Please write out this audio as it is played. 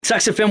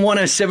Sax FM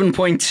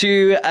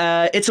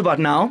 107.2. It's about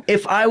now.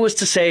 If I was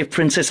to say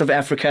Princess of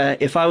Africa,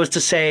 if I was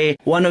to say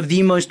one of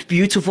the most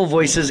beautiful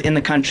voices in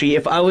the country,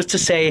 if I was to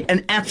say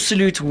an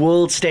absolute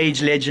world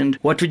stage legend,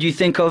 what would you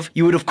think of?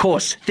 You would, of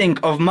course, think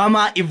of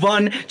Mama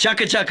Yvonne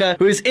Chaka Chaka,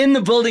 who is in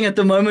the building at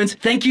the moment.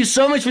 Thank you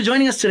so much for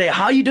joining us today.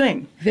 How are you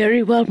doing?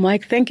 Very well,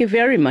 Mike. Thank you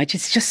very much.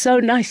 It's just so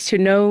nice to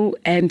know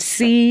and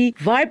see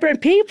vibrant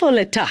people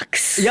at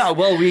Tux. Yeah,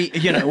 well,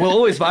 we're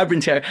always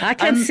vibrant here. I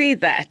can see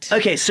that.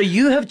 Okay, so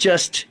you have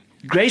just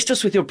graced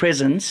us with your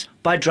presence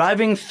by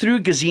driving through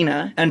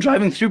Gazina and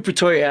driving through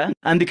Pretoria,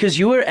 because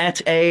you were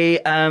at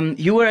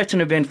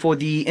an event for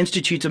the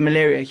Institute of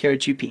Malaria here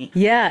at UP.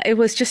 Yeah, it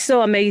was just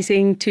so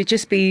amazing to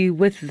just be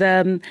with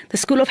the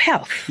School of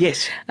Health.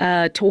 Yes.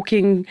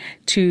 Talking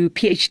to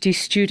PhD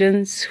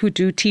students who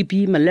do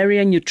TB,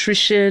 malaria,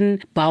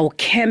 nutrition,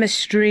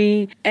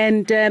 biochemistry,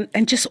 and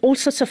just all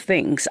sorts of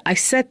things. I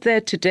sat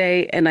there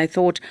today and I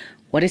thought,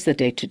 what is the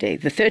date today?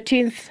 The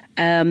 13th?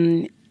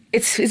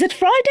 Is it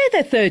Friday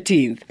the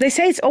 13th? They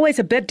say it's always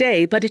a bad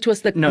day, but it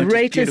was the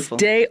greatest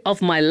day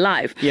of my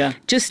life. Yeah.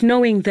 Just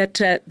knowing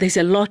that there's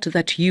a lot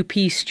that UP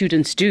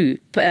students do,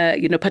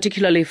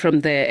 particularly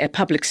from the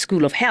public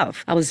school of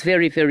health. I was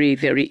very, very,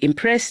 very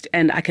impressed,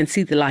 and I can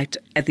see the light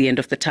at the end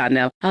of the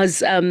tunnel. I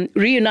was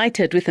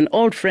reunited with an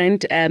old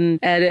friend,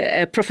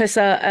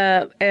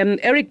 Professor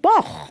Eric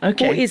Bach,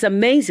 who is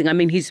amazing. I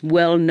mean, he's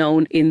well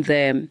known in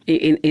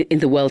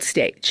the world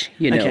stage.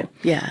 Okay.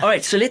 Yeah. All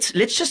right. So let's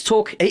just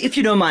talk, if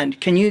you don't mind.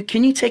 Can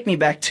you take me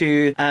back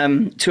to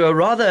a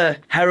rather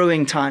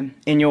harrowing time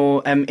in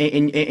your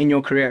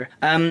career?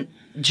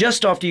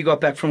 Just after you got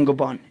back from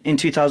Gabon in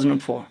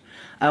 2004,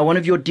 one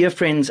of your dear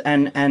friends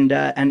and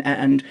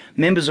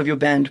members of your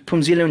band,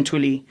 Phumzile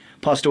Ntuli,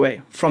 passed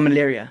away from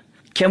malaria.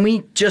 Can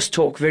we just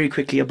talk very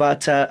quickly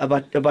about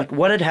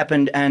what had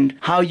happened and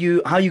how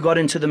you got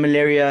into the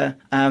malaria?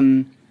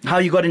 How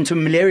you got into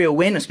malaria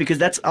awareness, because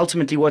that's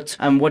ultimately what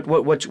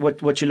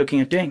you're looking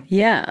at doing.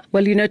 Yeah.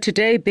 Well,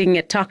 today being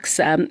at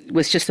Tux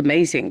was just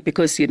amazing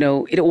because,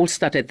 it all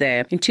started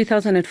there. In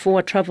 2004,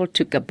 I traveled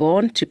to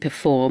Gabon to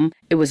perform.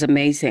 It was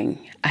amazing.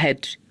 I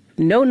had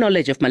no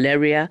knowledge of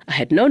malaria. I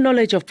had no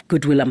knowledge of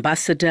goodwill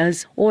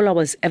ambassadors. All I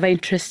was ever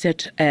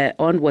interested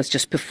on was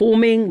just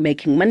performing,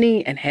 making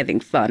money, and having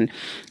fun.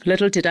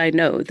 Little did I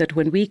know that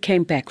when we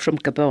came back from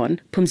Gabon,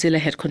 Phumzile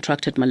had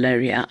contracted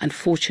malaria.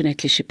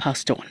 Unfortunately, she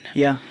passed on.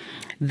 Yeah.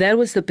 That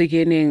was the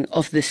beginning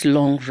of this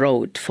long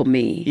road for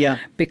me. Yeah.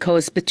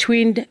 Because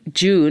between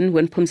June,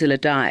 when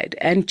Phumzile died,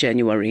 and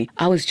January,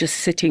 I was just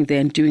sitting there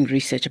and doing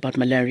research about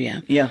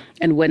malaria. Yeah.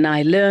 And when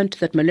I learned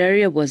that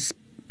malaria was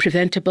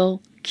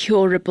preventable,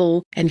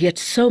 curable, and yet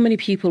so many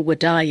people were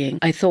dying,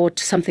 I thought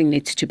something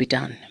needs to be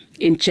done.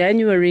 In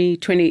January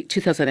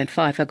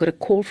 2005, I got a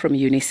call from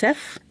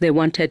UNICEF. They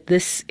wanted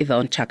this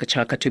Yvonne Chaka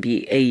Chaka to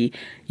be a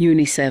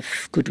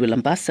UNICEF Goodwill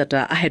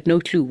Ambassador. I had no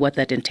clue what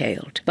that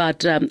entailed.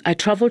 But I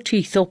traveled to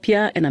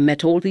Ethiopia and I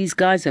met all these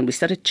guys and we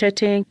started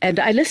chatting and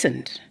I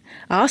listened.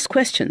 I asked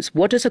questions.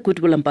 What does a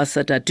Goodwill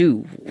Ambassador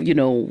do?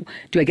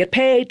 Do I get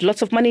paid?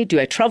 Lots of money? Do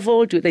I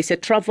travel? They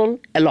said travel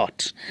a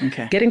lot.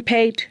 Okay. Getting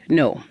paid?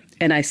 No.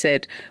 And I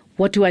said,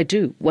 what do I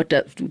do? What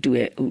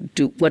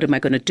am I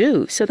going to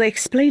do? So they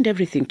explained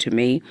everything to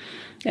me.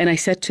 And I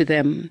said to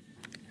them,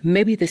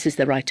 maybe this is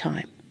the right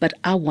time, but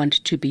I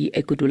want to be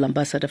a Goodwill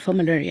Ambassador for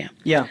malaria.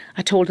 Yeah.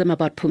 I told them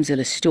about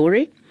Phumzile's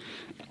story.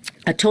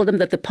 I told them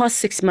that the past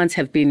 6 months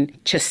have been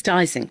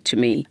chastising to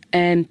me.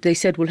 And they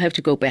said, we'll have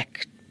to go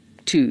back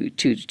to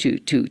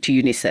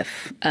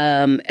UNICEF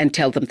and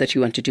tell them that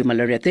you want to do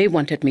malaria. They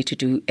wanted me to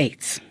do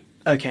AIDS.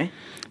 Okay.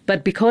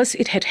 But because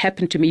it had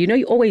happened to me,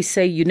 you always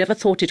say you never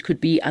thought it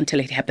could be until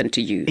it happened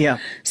to you. Yeah.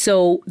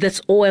 So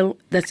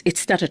it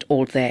started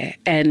all there.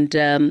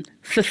 And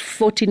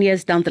 14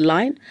 years down the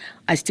line,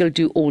 I still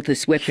do all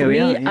this work. For me,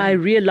 I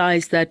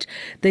realized that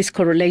there's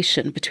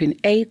correlation between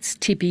AIDS,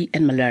 TB,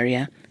 and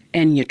malaria.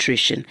 And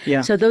nutrition.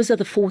 Yeah. So those are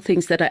the 4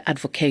 things that I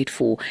advocate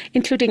for,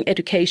 including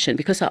education,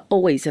 because I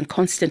always and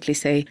constantly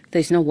say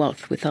there's no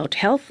wealth without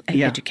health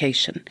and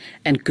education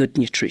and good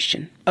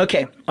nutrition.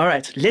 Okay, all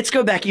right. Let's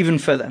go back even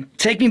further.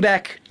 Take me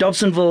back,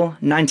 Dobsonville,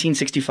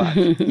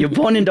 1965. You're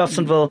born in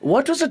Dobsonville.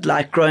 What was it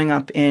like growing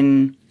up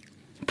in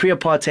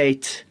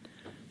pre-apartheid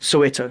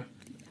Soweto?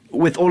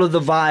 With all of the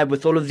vibe,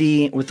 with all of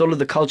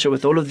the culture,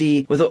 with all of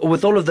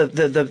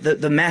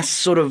the mass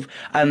sort of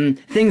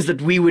things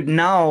that we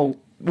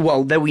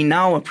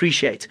now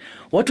appreciate.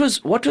 What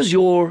was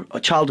your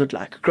childhood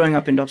like growing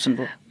up in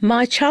Dobsonville?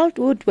 My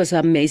childhood was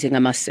amazing, I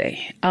must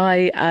say.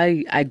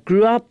 I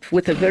grew up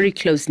with a very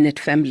close-knit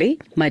family.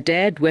 My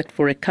dad worked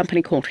for a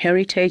company called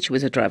Heritage. He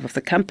was a driver of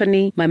the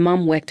company. My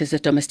mom worked as a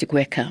domestic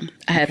worker.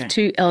 I have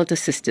 2 elder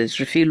sisters,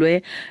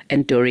 Refilwe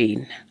and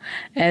Doreen.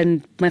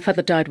 And my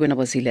father died when I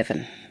was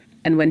 11.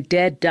 And when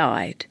Dad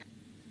died,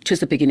 it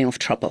was the beginning of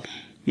trouble.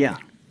 Yeah.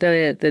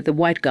 The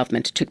white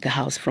government took the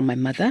house from my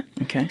mother.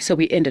 Okay. So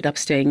we ended up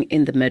staying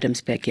in the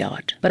Murdham's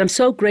backyard. But I'm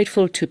so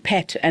grateful to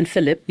Pat and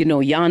Philip,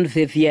 Jan,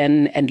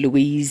 Vivian, and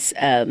Louise,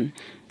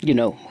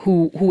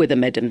 who were the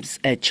Murdham's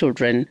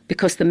children,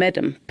 because the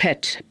Murdham,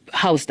 Pat,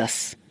 housed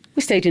us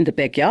We stayed in the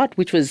backyard,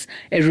 which was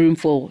a room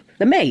for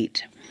the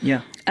maid.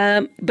 Yeah.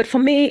 But for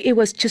me, it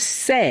was just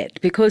sad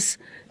because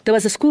there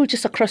was a school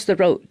just across the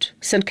road,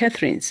 St.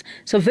 Catherine's.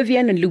 So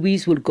Vivian and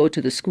Louise will go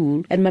to the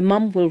school, and my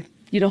mum will,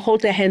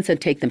 hold their hands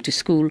and take them to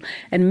school.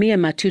 And me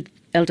and my two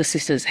elder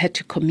sisters had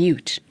to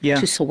commute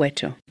to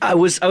Soweto. I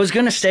was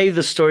going to save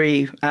the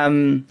story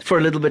for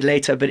a little bit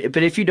later, but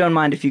if you don't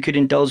mind, if you could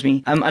indulge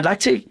me, I'd like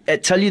to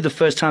tell you the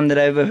first time that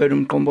I ever heard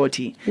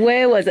Mqombothi.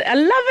 Where was it? I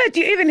love it.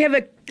 You even have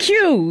a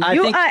cue.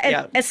 You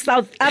are a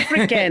South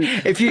African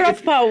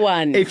proper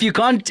one. If you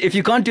can't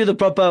do the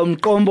proper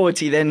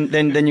Mqombothi,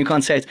 then you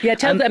can't say it. Yeah,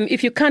 tell them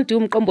if you can't do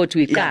Mqombothi,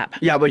 we cap.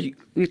 Yeah, but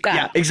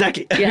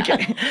exactly. Yeah.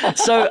 Okay.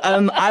 So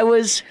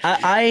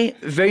I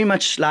very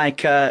much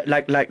like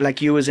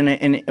you was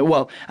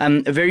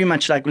very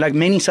much like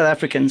many South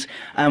Africans,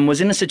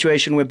 was in a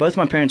situation where both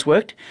my parents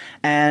worked,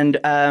 and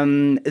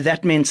that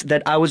meant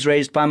that I was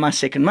raised by my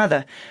second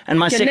mother, and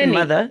my second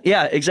mother,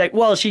 exactly.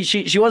 Well,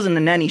 she wasn't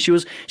a nanny. She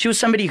was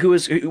somebody who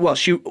was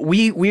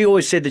we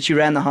always said that she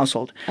ran the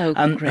household. Oh,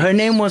 great. Her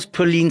name was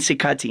Pauline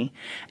Sekati,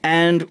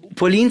 and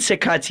Pauline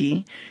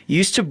Sekati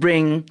used to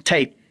bring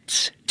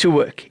tapes to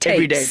work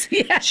every day.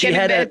 Yeah, she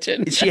had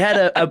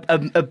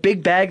a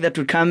big bag that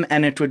would come,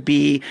 and it would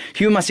be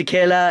Hugh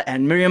Masekela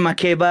and Miriam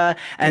Makeba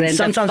and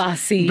sometimes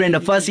Brenda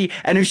Fassie.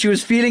 And if she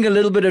was feeling a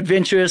little bit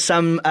adventurous,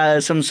 some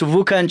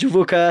Suvuka and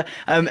Javuka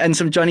and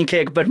some Johnny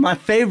Cake. But my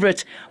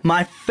favorite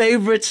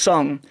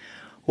song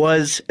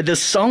was the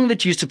song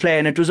that used to play,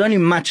 and it was only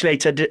much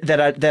later that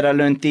I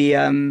learned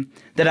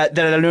that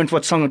I learned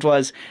what song it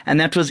was, and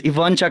that was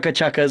Yvonne Chaka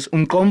Chaka's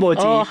Mqombothi.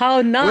 Oh,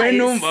 how nice!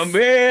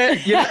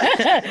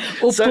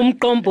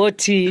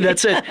 Mqombothi.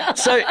 That's it.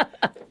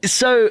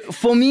 So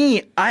for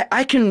me,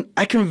 I can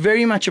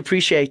very much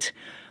appreciate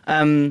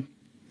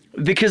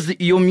because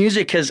your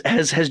music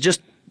has just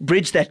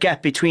bridged that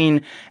gap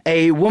between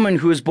a woman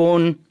who was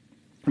born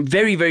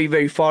very, very,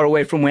 very far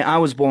away from where I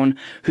was born,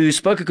 who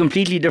spoke a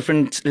completely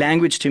different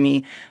language to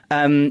me,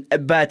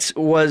 but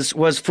was,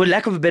 for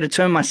lack of a better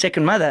term, my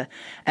second mother.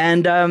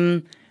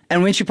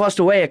 And when she passed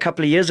away a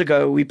couple of years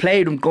ago, we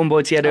played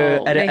Mqombothi at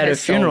her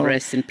funeral.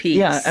 Rest in peace.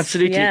 Yeah,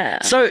 absolutely.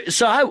 Yeah. So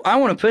I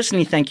want to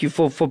personally thank you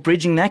for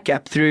bridging that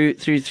gap through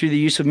the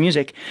use of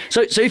music.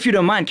 So if you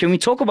don't mind, can we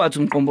talk about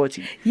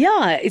Mqombothi?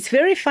 Yeah, it's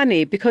very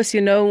funny because,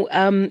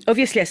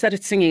 obviously I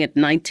started singing at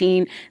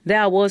 19.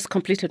 There I was,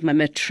 completed my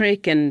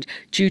matric and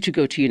due to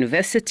go to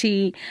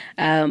university.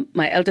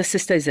 My elder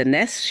sister is a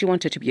nurse. She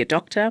wanted to be a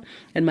doctor.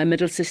 And my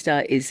middle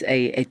sister is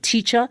a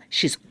teacher.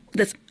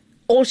 That's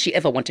all she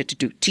ever wanted to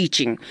do,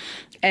 teaching.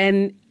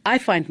 And I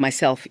find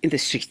myself in the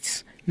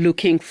streets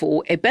looking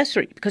for a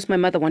bursary because my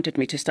mother wanted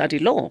me to study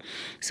law.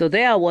 So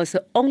there was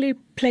the only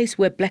place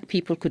where black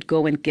people could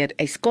go and get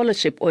a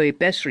scholarship or a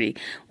bursary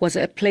was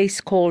a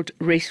place called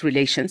Race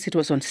Relations. It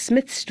was on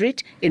Smith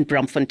Street in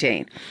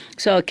Braamfontein.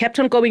 So I kept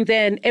on going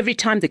there, and every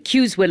time the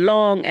queues were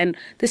long. And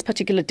this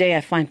particular day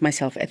I find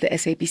myself at the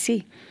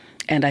SABC.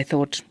 And I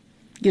thought,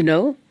 then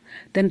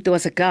there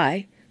was a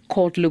guy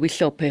called Louis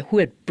Hlope, who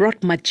had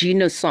brought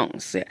Magino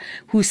songs,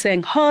 who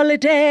sang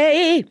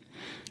Holiday.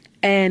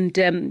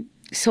 And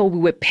so we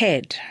were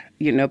paired,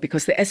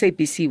 because the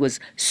SABC was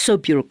so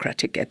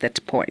bureaucratic at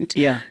that point.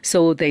 Yeah.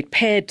 So they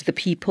paired the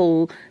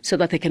people so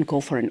that they can go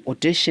for an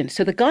audition.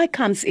 So the guy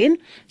comes in,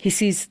 he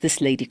sees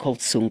this lady called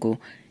Sungu.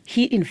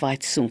 He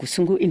invites Sungu.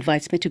 Sungu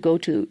invites me to go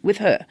with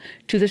her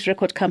to this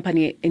record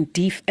company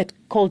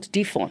called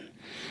Defon.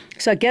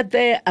 So I get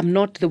there, I'm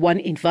not the one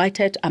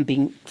invited, I'm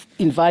being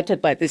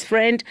invited by this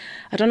friend.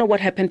 I don't know what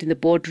happened in the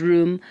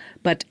boardroom,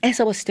 but as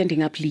I was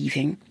standing up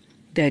leaving,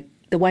 the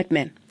white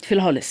man, Phil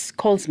Hollis,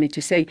 calls me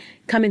to say,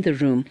 come in the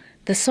room.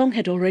 The song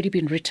had already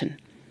been written.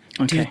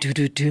 Okay.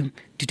 Do-do-do-doom,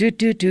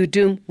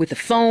 do-do-do-do-doom, with the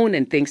phone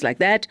and things like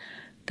that.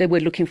 They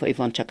were looking for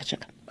Yvonne Chaka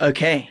Chaka.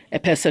 Okay. A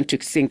person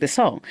to sing the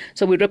song.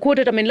 So we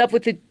recorded I'm in Love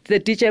with the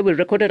DJ. We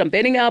recorded I'm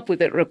Burning Up. We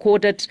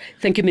recorded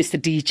Thank You, Mr.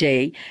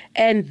 DJ.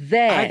 And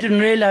then... I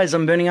didn't realize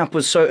I'm Burning Up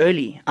was so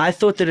early. I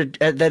thought that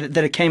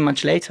it came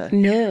much later.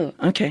 No.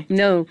 Okay.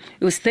 No.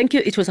 It was Thank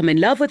You. It was I'm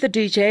in Love with the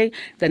DJ,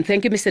 then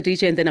Thank You, Mr.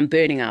 DJ, and then I'm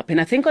Burning Up. And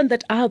I think on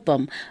that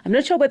album, I'm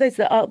not sure whether it's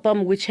the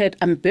album which had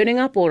I'm Burning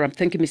Up or I'm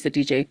Thank You, Mr.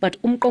 DJ,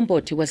 but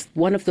Mqombothi was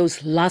one of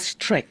those last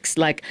tracks.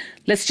 Like,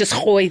 let's just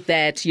hoy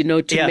that,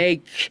 to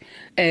make...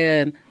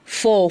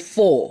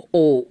 4/4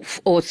 or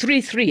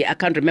 3/3, I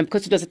can't remember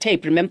because it was a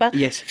tape, remember?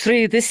 Yes.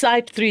 3 this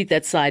side, 3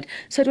 that side.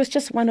 So it was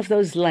just one of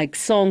those like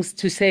songs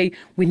to say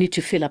we need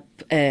to fill up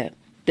the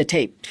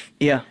tape.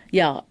 Yeah.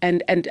 Yeah,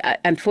 and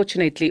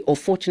unfortunately or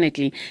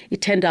fortunately,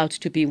 it turned out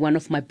to be one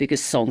of my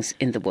biggest songs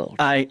in the world.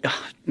 I've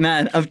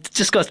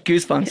just got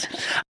goosebumps.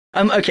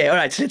 Okay, all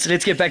right. So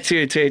let's get back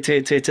to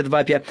the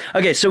vibe here.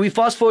 Okay, so we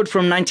fast forward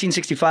from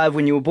 1965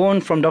 when you were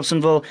born from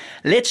Dobsonville.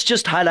 Let's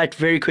just highlight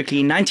very quickly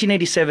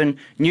 1987,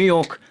 New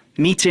York,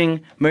 meeting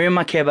Miriam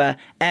Makeba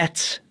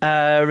at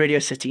Radio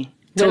City.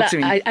 Talk to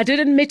me. I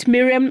didn't meet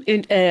Miriam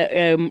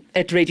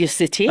at Radio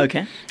City.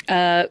 Okay.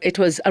 It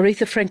was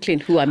Aretha Franklin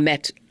who I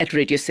met at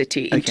Radio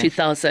City in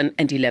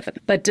 2011.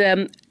 But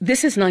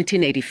this is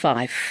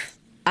 1985.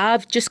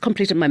 I've just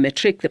completed my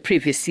matric the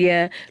previous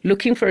year,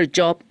 looking for a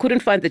job,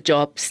 couldn't find the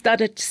job,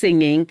 started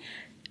singing,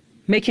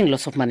 making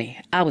lots of money.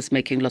 I was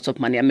making lots of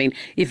money. I mean,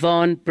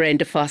 Yvonne,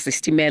 Brenda Fassi,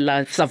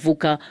 Stimela,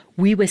 Savuka,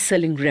 we were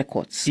selling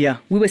records. Yeah.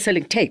 We were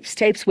selling tapes.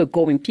 Tapes were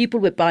going. People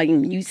were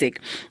buying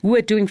music. We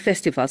were doing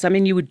festivals. I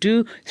mean, you would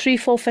do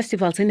 3-4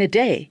 festivals in a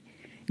day,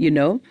 you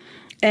know.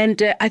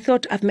 And I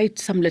thought, I've made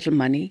some little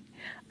money.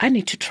 I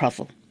need to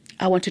travel.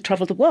 I want to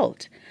travel the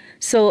world.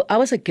 So I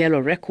was a Gallo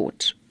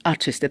record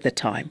artist at the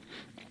time.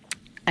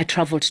 I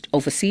traveled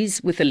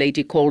overseas with a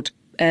lady called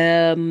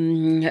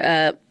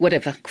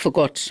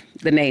forgot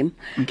the name.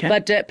 Okay.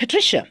 But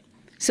Patricia.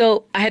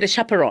 So I had a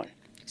chaperone.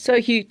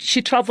 So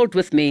she traveled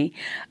with me.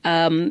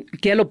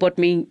 Gallo bought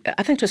me,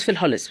 I think it was Phil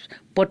Hollis,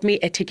 bought me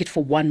a ticket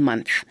for 1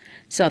 month.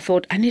 So I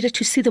thought I needed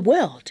to see the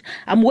world.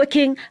 I'm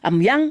working,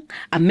 I'm young,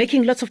 I'm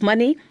making lots of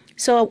money.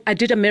 So I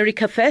did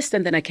America first,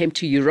 and then I came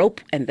to Europe,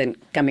 and then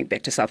coming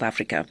back to South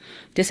Africa.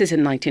 This is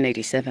in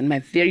 1987, my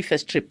very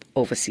first trip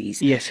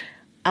overseas. Yes.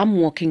 I'm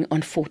walking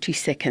on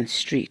 42nd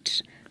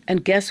Street.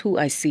 And guess who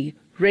I see?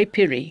 Ray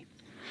Perry.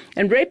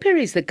 And Ray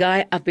Perry is the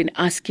guy I've been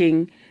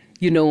asking,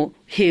 you know,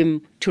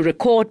 him to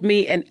record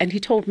me. And he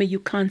told me, you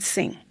can't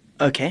sing.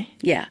 Okay.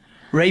 Yeah.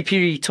 Ray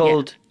Perry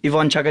told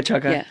Yvonne Chaka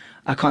Chaka,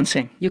 I can't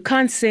sing. You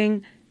can't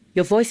sing.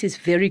 Your voice is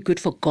very good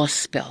for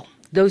gospel.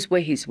 Those were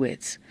his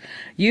words.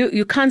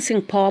 You can't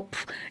sing pop.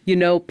 You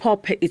know,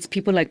 pop, it's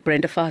people like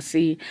Brenda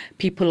Fassi,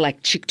 people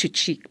like Chick to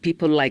Chick,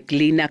 people like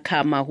Lena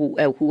Kama,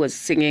 who was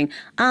singing,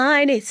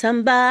 I need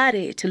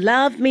somebody to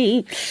love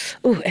me.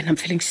 Oh, and I'm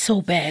feeling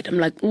so bad. I'm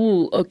like,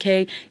 ooh,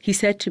 okay. He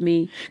said to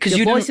me,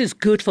 your voice is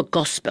good for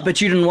gospel.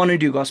 But you didn't want to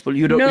do gospel.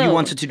 You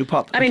wanted to do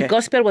pop. I mean,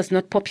 gospel was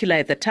not popular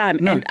at the time.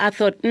 No. And I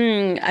thought,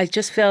 I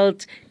just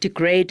felt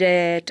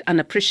degraded,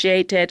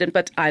 unappreciated,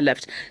 but I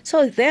left.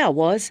 So there I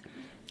was.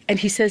 And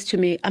he says to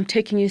me, I'm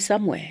taking you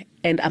somewhere.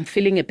 And I'm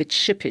feeling a bit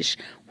sheepish.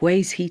 Where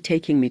is he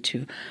taking me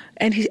to?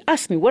 And he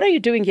asked me, what are you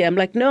doing here? I'm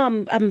like,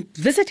 no, I'm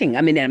visiting.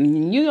 I mean, I'm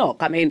in New York.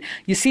 I mean,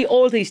 you see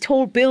all these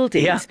tall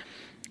buildings. Yeah.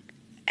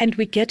 And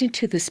we get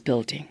into this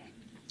building,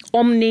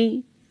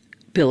 Omni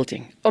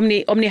building,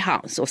 Omni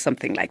House or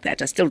something like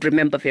that. I still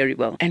remember very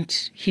well. And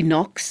he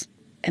knocks,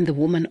 and the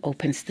woman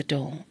opens the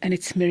door. And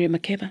it's Miriam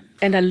Makeba.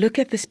 And I look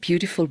at this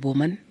beautiful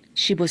woman.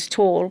 She was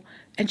tall,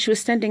 and she was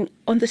standing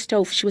on the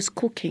stove. She was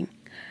cooking.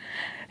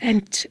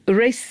 And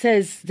Ray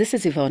says, this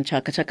is Yvonne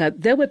Chaka Chaka.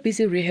 They were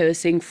busy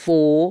rehearsing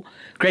for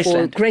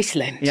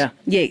Graceland. Yeah.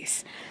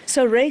 Yes.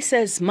 So Ray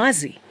says,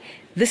 Mazi,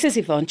 this is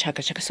Yvonne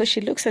Chaka Chaka. So she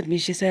looks at me.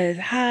 She says,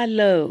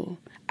 hello.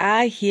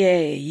 I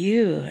hear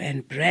you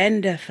and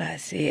Brenda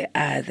Fassi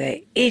are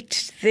the it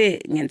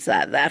thing in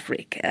South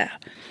Africa.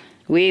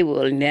 We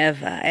will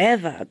never,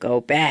 ever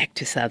go back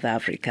to South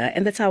Africa.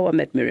 And that's how I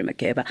met Miriam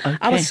Makeba. Okay.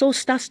 I was so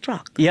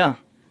starstruck. Yeah.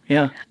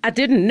 Yeah. I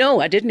didn't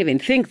even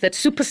think that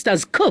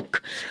superstars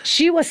cook.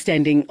 She was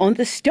standing on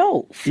the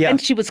stove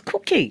and she was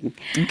cooking.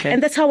 Okay.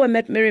 And that's how I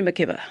met Miriam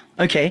Makeba.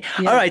 Okay.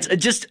 Yeah. All right.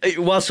 Just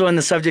whilst we're on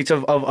the subject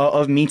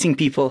of meeting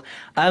people,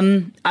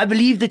 I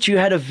believe that you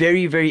had a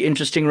very, very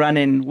interesting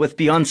run-in with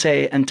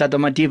Beyonce and Tata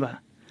Madiba.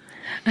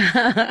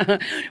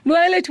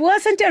 Well, it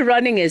wasn't a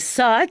running as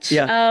such.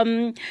 Yeah.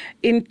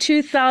 In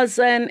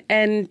 2000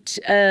 and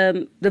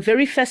the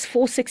very first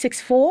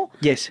 4664.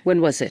 Yes.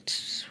 When was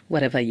it?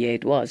 Whatever year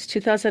it was.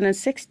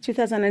 2006,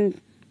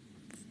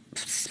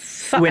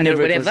 2005,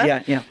 whenever whatever. It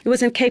was. Yeah. It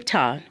was in Cape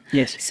Town.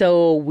 Yes.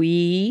 So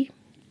we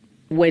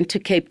went to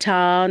Cape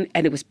Town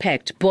and it was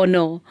packed.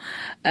 Bono,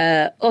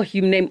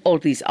 you name all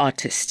these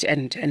artists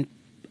and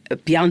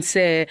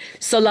Beyonce,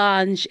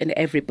 Solange, and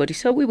everybody.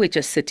 So we were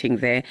just sitting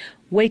there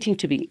waiting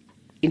to be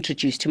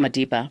introduced to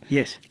Madiba.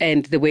 Yes.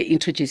 And they were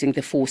introducing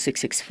the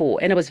 4664.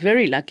 And I was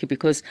very lucky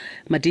because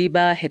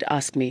Madiba had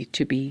asked me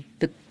to be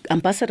the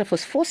ambassador for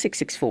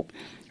 4664.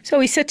 So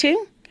we're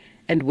sitting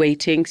and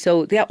waiting.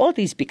 So there are all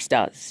these big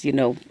stars, you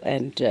know.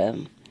 And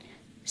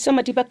so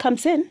Madiba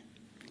comes in.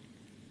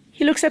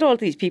 He looks at all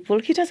these people.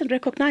 He doesn't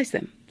recognize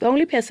them. The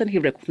only person he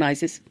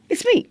recognizes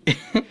is me.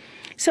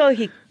 So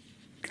he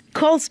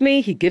calls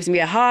me. He gives me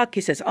a hug.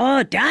 He says,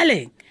 oh,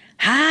 darling,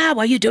 how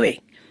are you doing?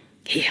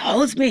 He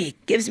holds me,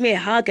 gives me a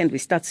hug, and we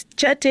start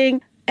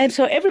chatting. And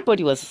so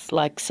everybody was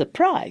like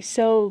surprised.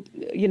 So,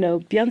 you know,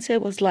 Beyonce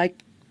was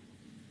like,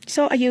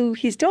 so are you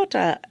his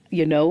daughter,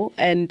 you know?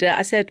 And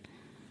I said,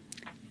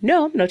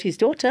 no, I'm not his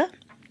daughter,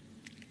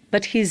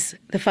 but he's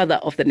the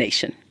father of the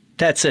nation.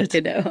 That's it.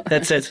 You know?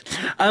 That's it.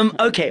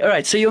 Okay, all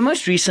right. So your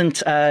most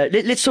recent,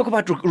 let's talk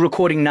about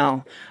recording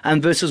now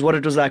versus what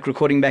it was like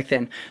recording back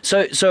then.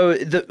 So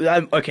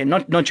okay,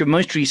 not your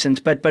most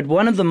recent, but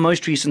one of the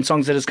most recent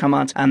songs that has come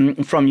out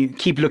from you,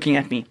 Keep Looking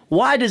at Me.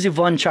 Why does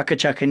Yvonne Chaka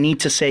Chaka need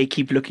to say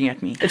Keep Looking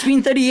at Me? It's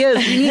been 30 years.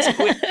 We need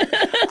to,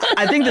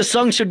 I think the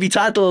song should be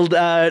titled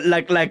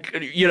like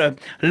you know,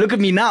 Look at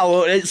Me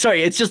Now.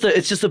 Sorry, it's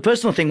just a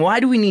personal thing.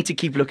 Why do we need to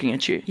keep looking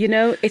at you? You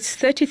know, it's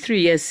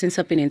 33 years since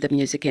I've been in the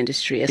music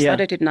industry. I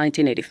started in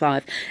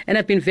 1985, and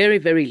I've been very,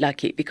 very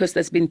lucky because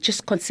there's been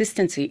just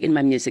consistency in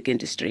my music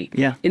industry.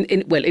 Yeah.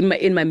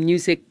 In my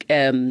music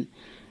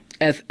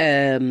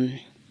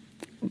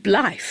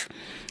life.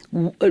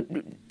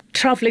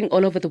 traveling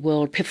all over the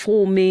world,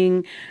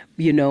 performing,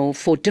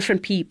 for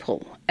different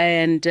people.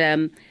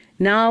 And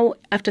now,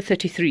 after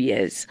 33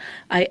 years,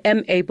 I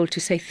am able to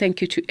say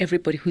thank you to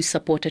everybody who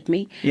supported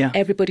me,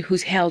 everybody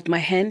who's held my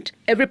hand,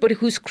 everybody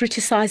who's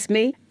criticized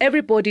me,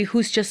 everybody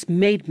who's just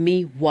made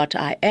me what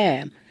I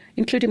am,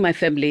 including my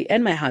family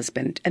and my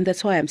husband. And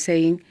that's why I'm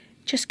saying,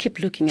 just keep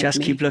looking at me.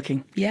 Just keep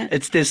looking. Yeah.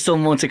 There's still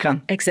more to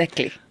come.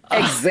 Exactly.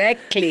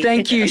 Exactly.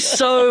 Thank you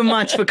so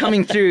much for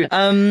coming through.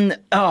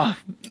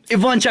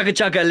 Yvonne Chaka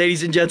Chaka,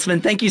 ladies and gentlemen,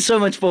 thank you so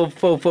much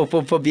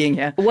for being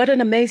here. What an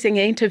amazing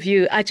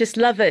interview. I just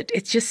love it.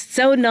 It's just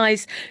so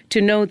nice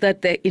to know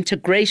that the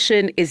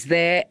integration is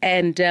there,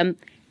 and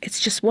it's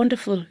just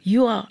wonderful.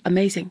 You are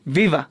amazing.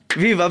 Viva,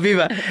 viva,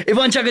 viva.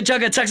 Yvonne Chaka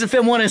Chaka, Tax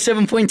FM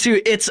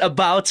 107.2. It's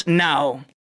about now.